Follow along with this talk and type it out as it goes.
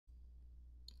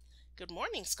Good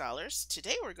morning, scholars.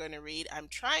 Today we're going to read I'm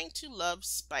Trying to Love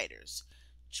Spiders,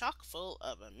 chock full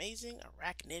of amazing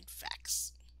arachnid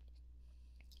facts.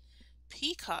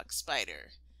 Peacock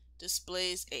spider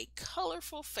displays a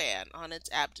colorful fan on its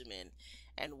abdomen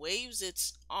and waves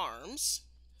its arms,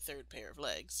 third pair of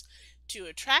legs, to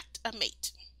attract a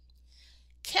mate.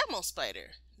 Camel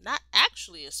spider, not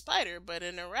actually a spider but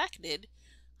an arachnid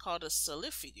called a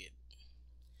ciliphygid.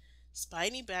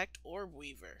 Spiny-backed orb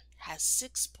weaver has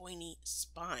 6 pointy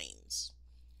spines.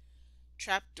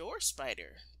 Trapdoor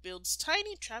spider builds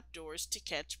tiny trapdoors to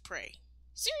catch prey.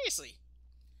 Seriously!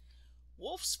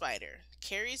 Wolf spider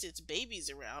carries its babies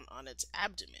around on its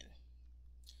abdomen.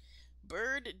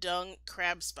 Bird dung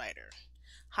crab spider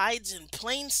hides in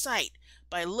plain sight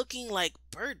by looking like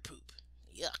bird poop.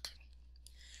 Yuck.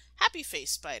 Happy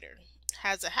face spider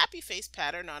has a happy face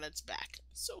pattern on its back.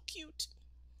 So cute.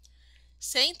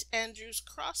 St. Andrew's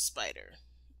cross spider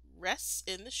rests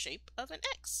in the shape of an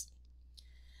X.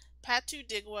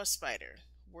 Patudigua spider,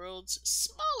 world's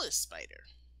smallest spider.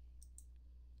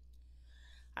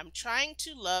 I'm trying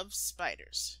to love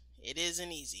spiders. It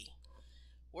isn't easy.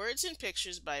 Words and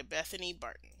pictures by Bethany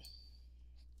Barton.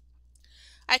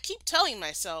 I keep telling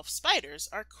myself spiders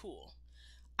are cool.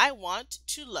 I want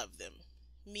to love them.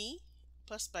 Me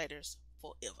plus spiders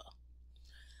forever.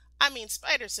 I mean,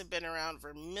 spiders have been around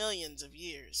for millions of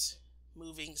years,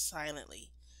 moving silently,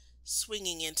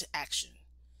 swinging into action.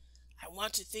 I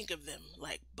want to think of them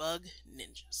like bug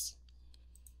ninjas.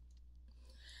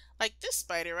 Like this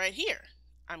spider right here.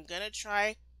 I'm gonna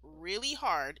try really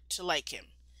hard to like him.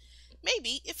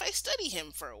 Maybe if I study him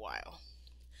for a while.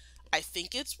 I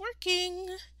think it's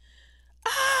working.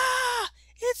 Ah!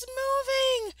 It's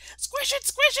moving! Squish it,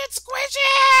 squish it, squish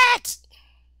it!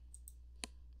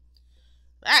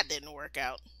 That didn't work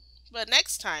out. But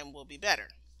next time will be better.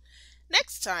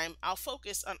 Next time, I'll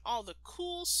focus on all the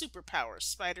cool superpowers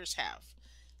spiders have,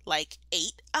 like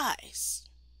 8 eyes.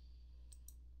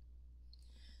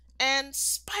 And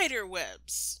spider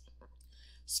webs.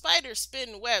 Spiders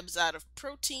spin webs out of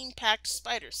protein-packed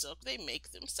spider silk they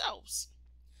make themselves.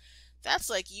 That's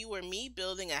like you or me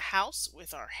building a house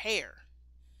with our hair,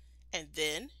 and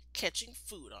then catching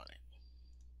food on it.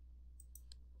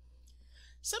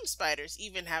 Some spiders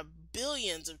even have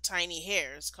billions of tiny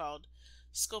hairs called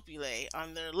scopulae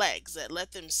on their legs that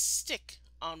let them stick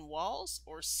on walls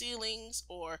or ceilings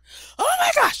or, oh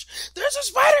my gosh, there's a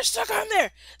spider stuck on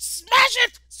there! Smash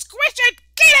it! Squish it!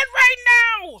 Get it right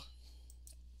now!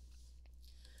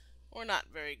 We're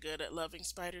not very good at loving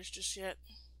spiders just yet.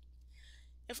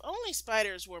 If only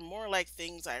spiders were more like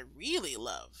things I really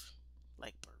love,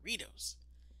 like burritos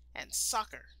and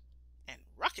soccer and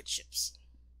rocket ships.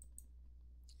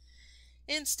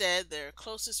 Instead, their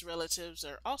closest relatives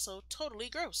are also totally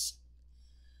gross.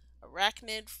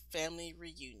 Arachnid family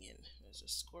reunion. There's a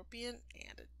scorpion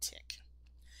and a tick.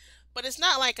 But it's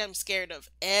not like I'm scared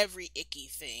of every icky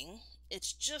thing.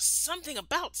 It's just something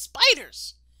about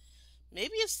spiders.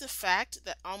 Maybe it's the fact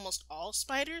that almost all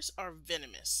spiders are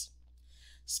venomous.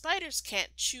 Spiders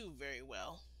can't chew very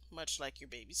well, much like your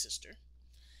baby sister.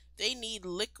 They need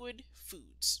liquid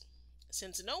foods.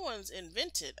 Since no one's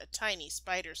invented a tiny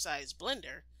spider-sized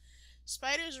blender,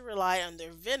 spiders rely on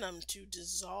their venom to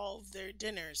dissolve their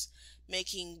dinners,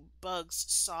 making bugs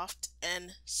soft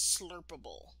and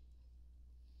slurpable.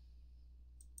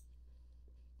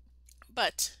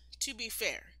 But, to be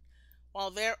fair,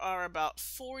 while there are about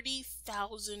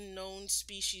 40,000 known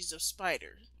species of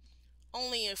spider,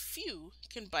 only a few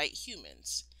can bite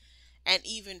humans, and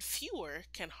even fewer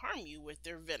can harm you with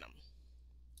their venom.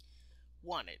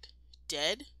 Wanted: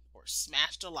 dead or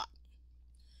smashed a lot.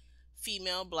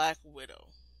 Female black widow,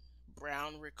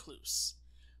 brown recluse,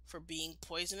 for being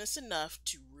poisonous enough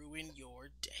to ruin your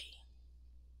day.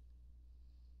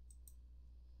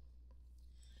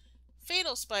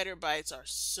 Fatal spider bites are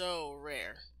so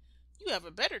rare, you have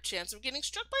a better chance of getting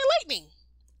struck by lightning.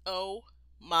 Oh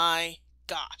my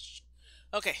gosh.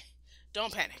 Okay,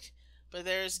 don't panic, but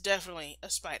there's definitely a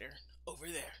spider over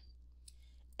there.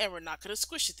 And we're not going to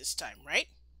squish it this time, right?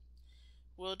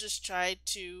 We'll just try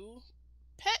to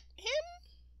pet him,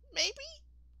 maybe?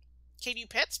 Can you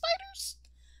pet spiders?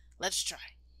 Let's try.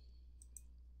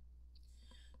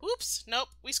 Oops, nope,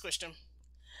 we squished him.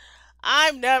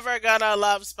 I'm never gonna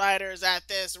love spiders at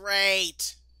this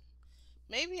rate.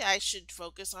 Maybe I should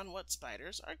focus on what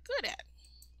spiders are good at.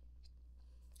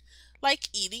 Like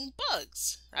eating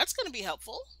bugs. That's gonna be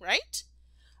helpful, right?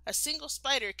 A single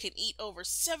spider can eat over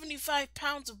 75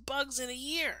 pounds of bugs in a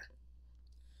year.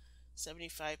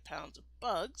 75 pounds of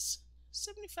bugs,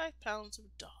 75 pounds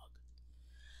of dog.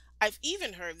 I've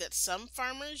even heard that some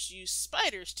farmers use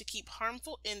spiders to keep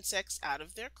harmful insects out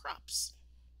of their crops.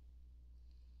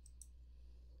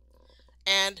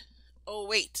 And, oh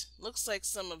wait, looks like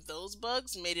some of those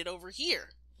bugs made it over here.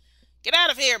 Get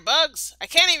out of here, bugs! I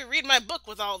can't even read my book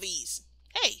with all these.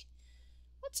 Hey,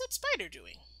 what's that spider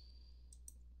doing?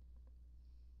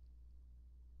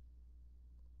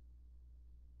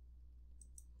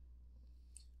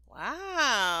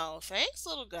 Wow, thanks,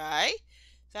 little guy.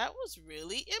 That was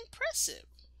really impressive.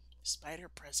 Spider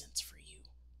presents for you.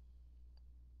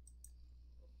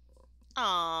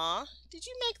 Aw, did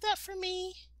you make that for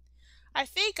me? I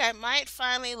think I might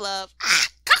finally love. Ah!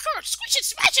 Cockroach! Squish it,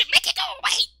 smash it, make it go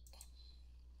away!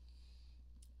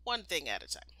 One thing at a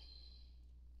time.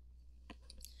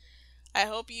 I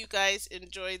hope you guys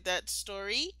enjoyed that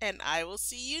story, and I will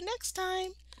see you next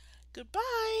time.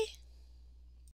 Goodbye.